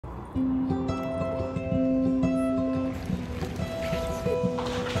If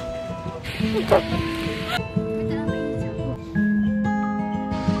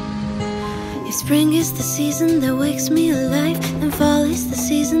spring is the season that wakes me alive, and fall is the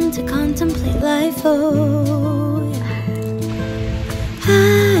season to contemplate life. Oh,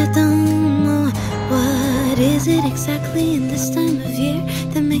 I don't know what is it exactly in this time of year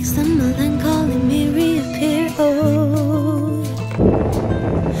that makes the melancholy me reappear. Oh,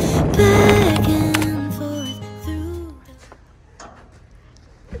 back and forth through.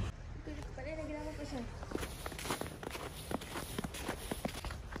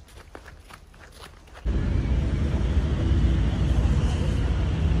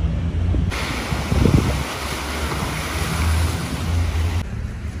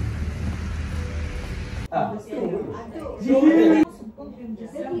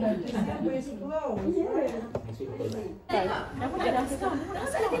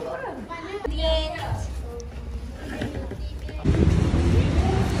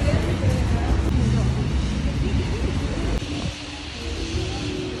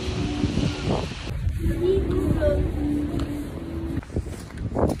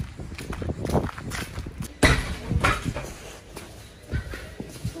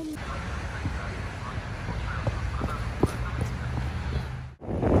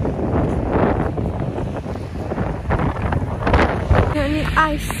 Ni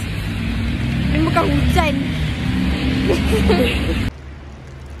ais. Ni bukan hujan.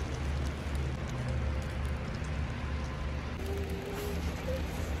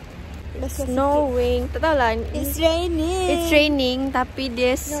 Snowing. Tak tahulah. It's raining. It's raining tapi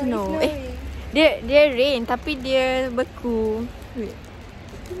dia snow. Dia rain tapi dia beku. Wait.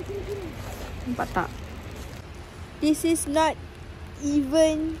 Nampak tak? This is not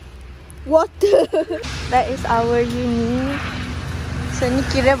even water. That is our uni. So ni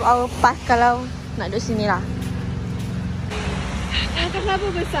kira our pass kalau nak duduk sini lah. Kenapa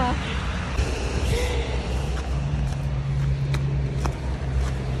besar?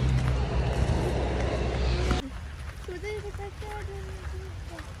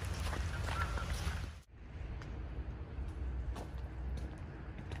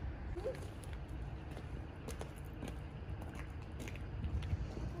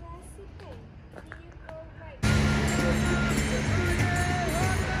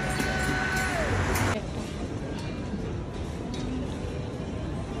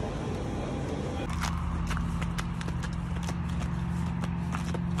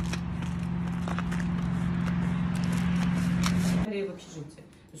 В общежитии.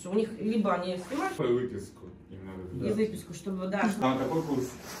 Потому что у них либо они снимают выписку, им надо и выписку, чтобы да. А какой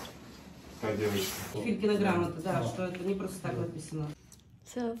курс? Та девочка. Килограмм это да, что это не просто так написано.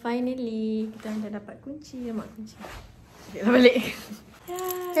 So finally kita dah dapat kunci, mak kunci. Kita balik.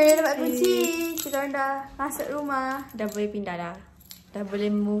 Kita dah dapat kunci. Kita dah masuk rumah. Dah boleh pindah dah. Dah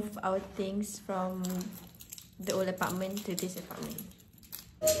boleh move our things from the old apartment to this apartment.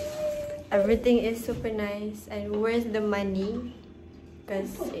 Everything is super nice and where's the money?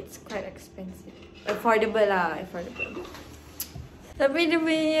 Because it's quite expensive. Affordable lah, affordable. Tapi dia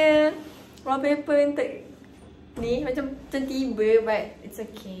punya wallpaper untuk ni macam tiba but it's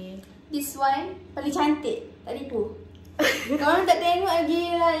okay. This one paling cantik. Tak tipu. Korang tak tengok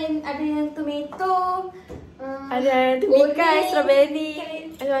lagi lah yang ada yang tomato. Ada tumikai, strawberry,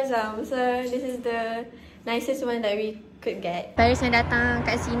 macam-macam. So this is the nicest one that we could get. Paris yang datang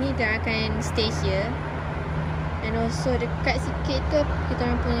kat sini dia akan stay here. And also dekat sikit tu kita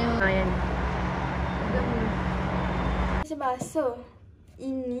orang punya yang Macam basuh.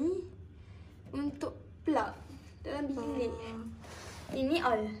 Ini untuk plug dalam bilik. Ini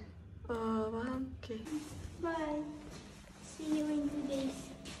all. faham. Okay. Bye. See you in 2 days.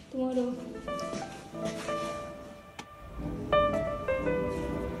 Tomorrow.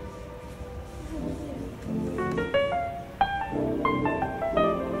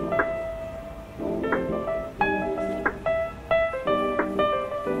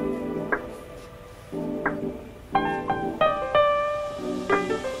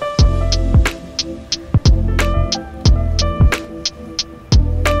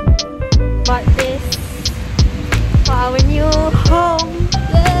 Bought this for our new home.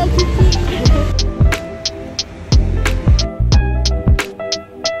 Yeah,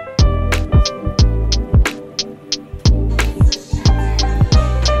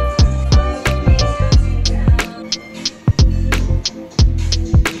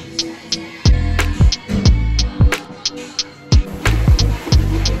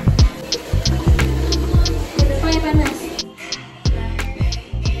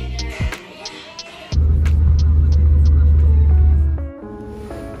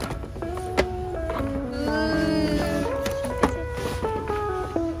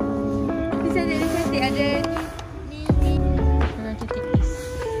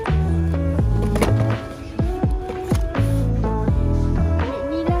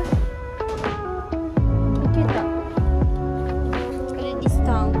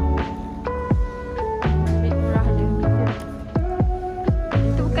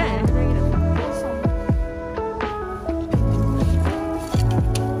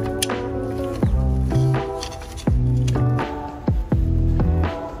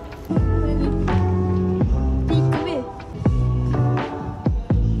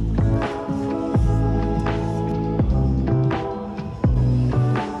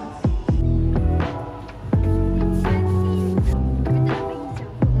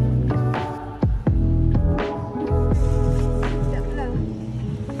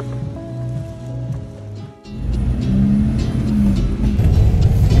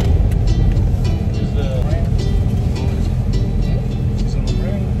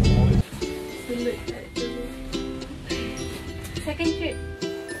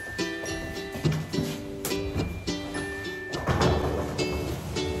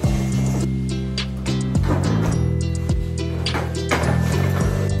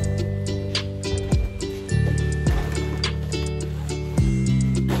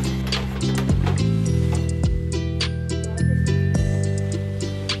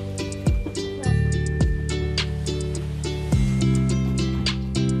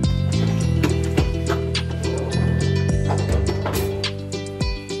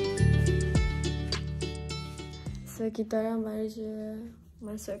 kita orang baru je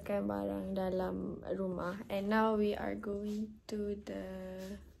masukkan barang dalam rumah. And now we are going to the...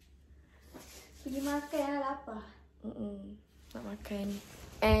 Pergi makan lah, lapar. Nak makan.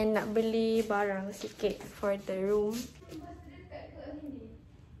 And nak beli barang sikit for the room.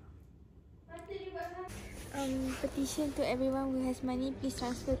 Petition to everyone who has money, please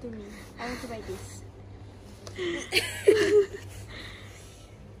transfer to me. I want to buy this.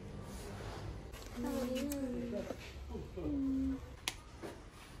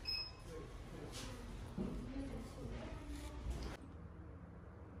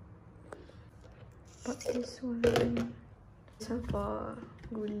 Bought this one. This one for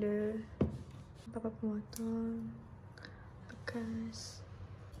gula, apa-apa pemotong, bekas.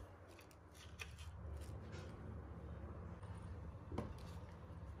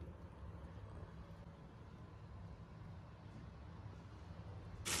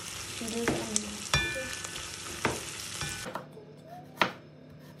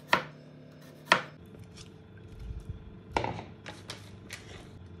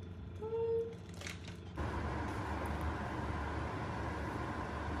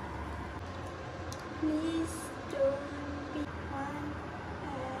 Please don't be one.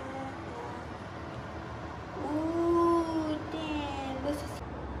 Oh, damn. This is...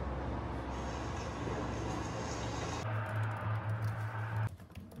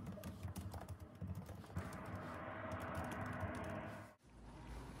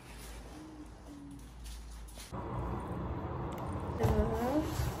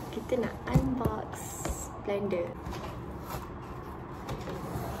 Kita nak unbox blender.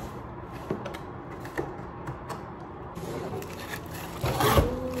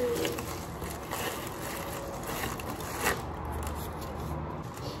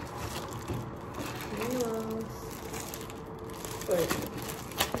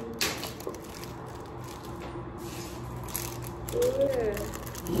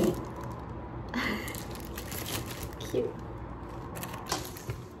 Cute.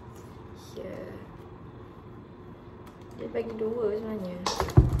 Here. Dia bagi dua sebenarnya.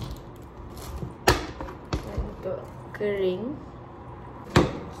 Untuk kering.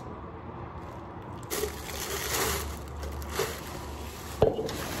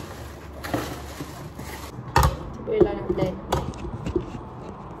 Cuba lah nak blend.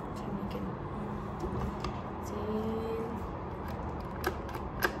 Macam ni kan.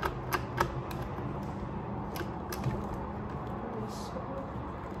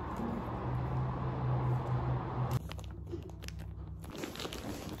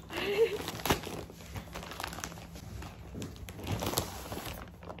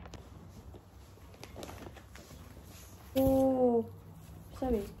 Oh,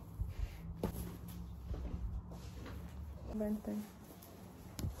 sorry. Bantai.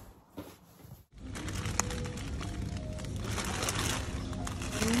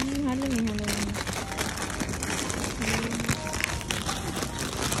 Halus ni, halus ni.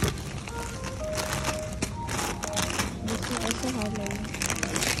 This is also halus.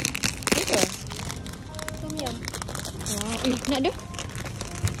 Betul? Tom yum. Wow, nak ada?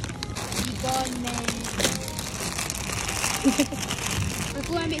 Bonnet.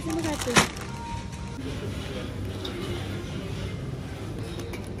 Aku ambil semua satu.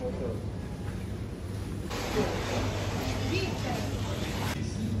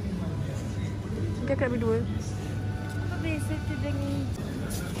 Dia akan ambil dua. Apa beza tu dengan